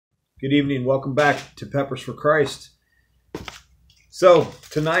Good evening. Welcome back to Peppers for Christ. So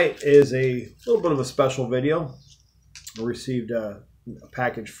tonight is a little bit of a special video. I received a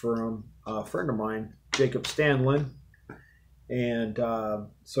package from a friend of mine, Jacob Standland, and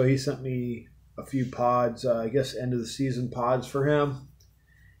so he sent me a few pods, I guess end of the season pods for him,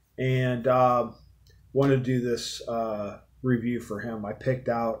 and wanted to do this review for him. I picked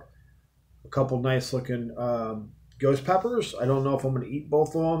out a couple nice looking Ghostpeppers. I don't know if I'm going to eat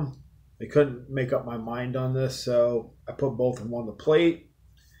both of them. I couldn't make up my mind on this, so I put both of them on the plate.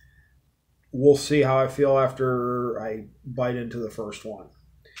 We'll see how I feel after I bite into the first one.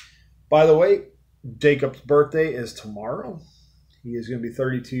 By the way, Jacob's birthday is tomorrow. He is going to be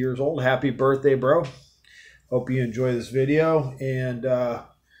 32 years old. Happy birthday, bro. Hope you enjoy this video, and I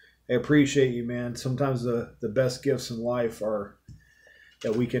appreciate you, man. Sometimes the best gifts in life are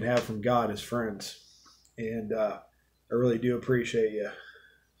that we can have from God as friends, and I really do appreciate you.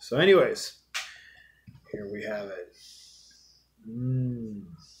 So anyways, here we have it.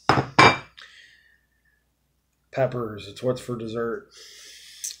 Peppers, it's what's for dessert.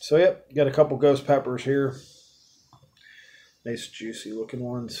 So yep, got a couple ghost peppers here. Nice juicy looking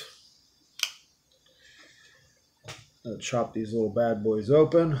ones. I'll chop these little bad boys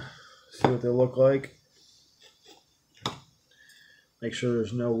open, see what they look like. Make sure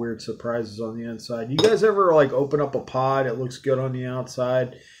there's no weird surprises on the inside. You guys ever like open up a pod, it looks good on the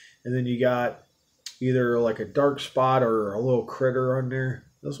outside, and then you got either like a dark spot or a little critter on there?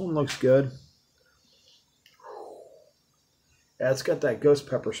 This one looks good. Yeah, it's got that ghost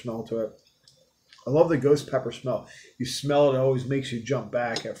pepper smell to it. I love the ghost pepper smell. You smell it, it always makes you jump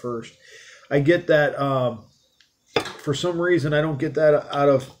back at first. I get that, for some reason, I don't get that out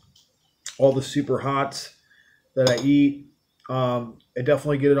of all the super hots that I eat. I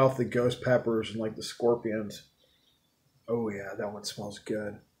definitely get it off the ghost peppers and like the scorpions. Oh yeah, that one smells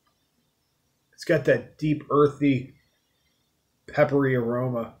good. It's got that deep, earthy, peppery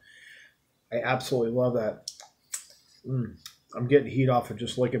aroma. I absolutely love that. I'm getting heat off of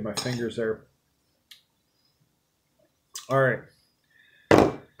just licking my fingers there. All right.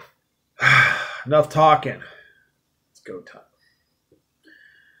 Enough talking. Let's go time.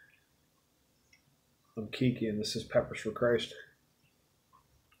 I'm Kiki, and this is Peppers for Christ.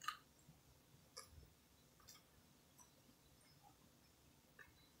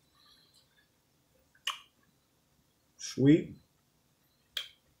 Sweet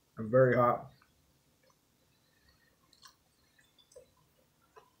and very hot.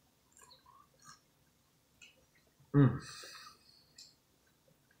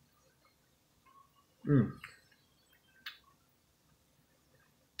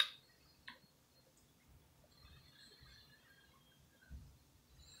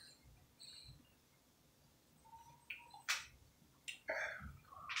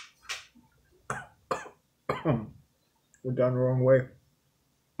 We're done the wrong way.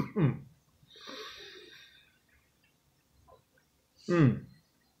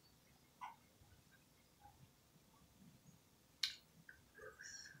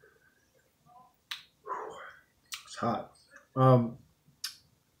 It's hot. Some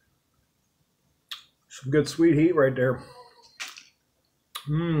good sweet heat right there.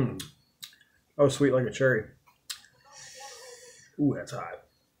 Oh, sweet like a cherry. Ooh, that's hot.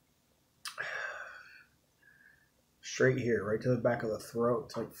 Straight here, right to the back of the throat.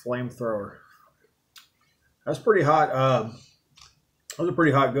 It's like flamethrower. That's pretty hot. That was a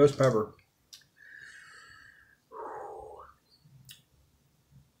pretty hot ghost pepper.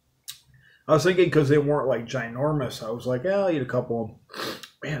 I was thinking because they weren't like ginormous, I was like, yeah, I'll eat a couple of them.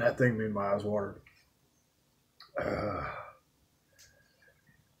 Man, that thing made my eyes water. I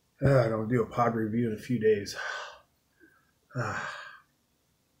don't do a pod review in a few days.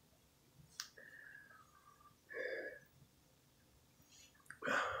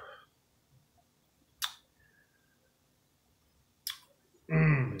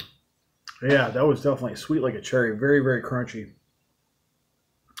 Yeah, that was definitely sweet like a cherry. Very, very crunchy.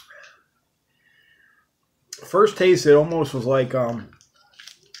 First taste, it almost was like it's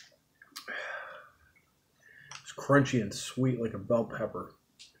crunchy and sweet like a bell pepper.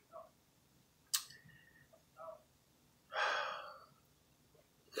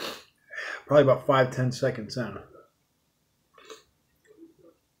 Probably about 5-10 seconds in.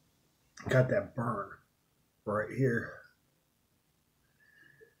 Got that burn right here.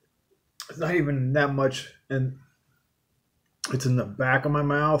 It's not even that much, and it's in the back of my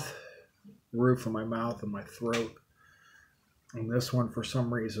mouth, roof of my mouth, and my throat. And this one, for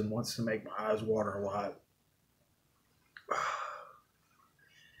some reason, wants to make my eyes water a lot.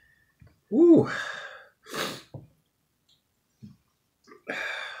 Ooh.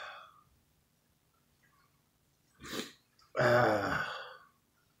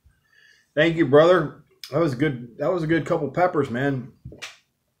 Thank you, brother. That was good. That was a good couple peppers, man.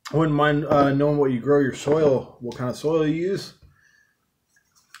 I wouldn't mind knowing what you grow your soil, what kind of soil you use.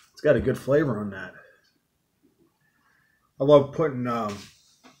 It's got a good flavor on that. I love putting, I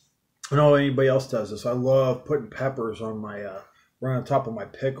don't know if anybody else does this. I love putting peppers on my, right on top of my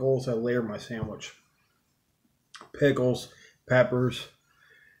pickles. I layer my sandwich. Pickles, peppers,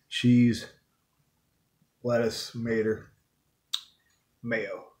 cheese, lettuce, mayo.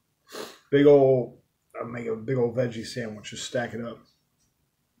 Big old, I make a big old veggie sandwich. Just stack it up.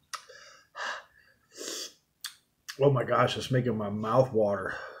 Oh my gosh, it's making my mouth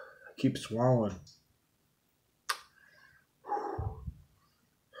water. I keep swallowing.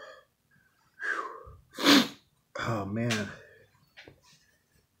 Oh man.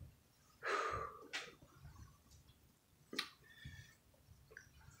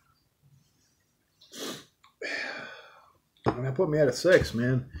 And that put me at a 6,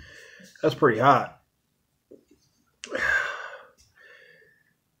 man. That's pretty hot.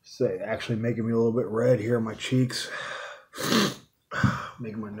 So actually making me a little bit red here on my cheeks.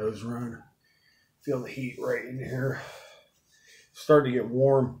 Making my nose run. Feel the heat right in here. Starting to get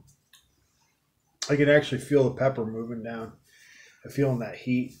warm. I can actually feel the pepper moving down. I'm feeling that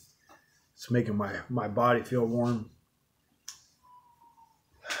heat. It's making my body feel warm.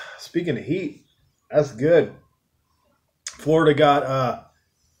 Speaking of heat, that's good. Florida got,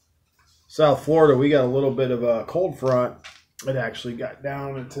 South Florida, we got a little bit of a cold front. It actually got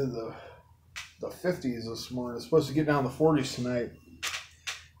down into the 50s this morning. It's supposed to get down to the 40s tonight.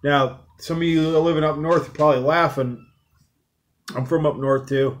 Now, some of you living up north are probably laughing. I'm from up north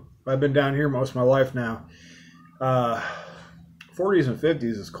too. I've been down here most of my life now. 40s and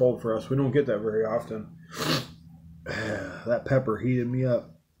 50s is cold for us. We don't get that very often. That pepper heated me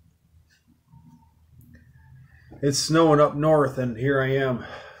up. It's snowing up north, and here I am.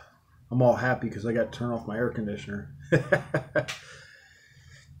 I'm all happy because I got to turn off my air conditioner.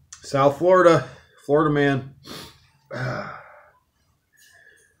 South Florida. Florida man.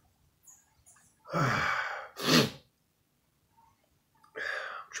 I'm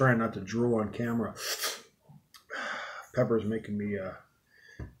trying not to drool on camera. Pepper's making me,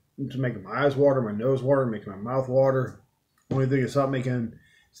 it's making my eyes water, my nose water, making my mouth water. Only thing it's not making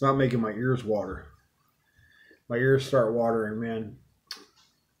my ears water. My ears start watering, man.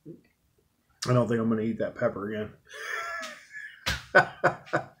 I don't think I'm going to eat that pepper again.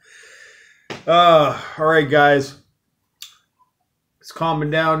 All right, guys. It's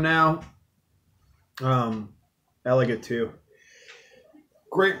calming down now. I like it too.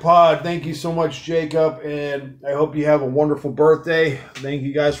 Great pod. Thank you so much, Jacob. And I hope you have a wonderful birthday. Thank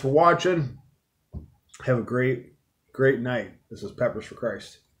you guys for watching. Have a great night. This is Peppers for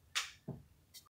Christ.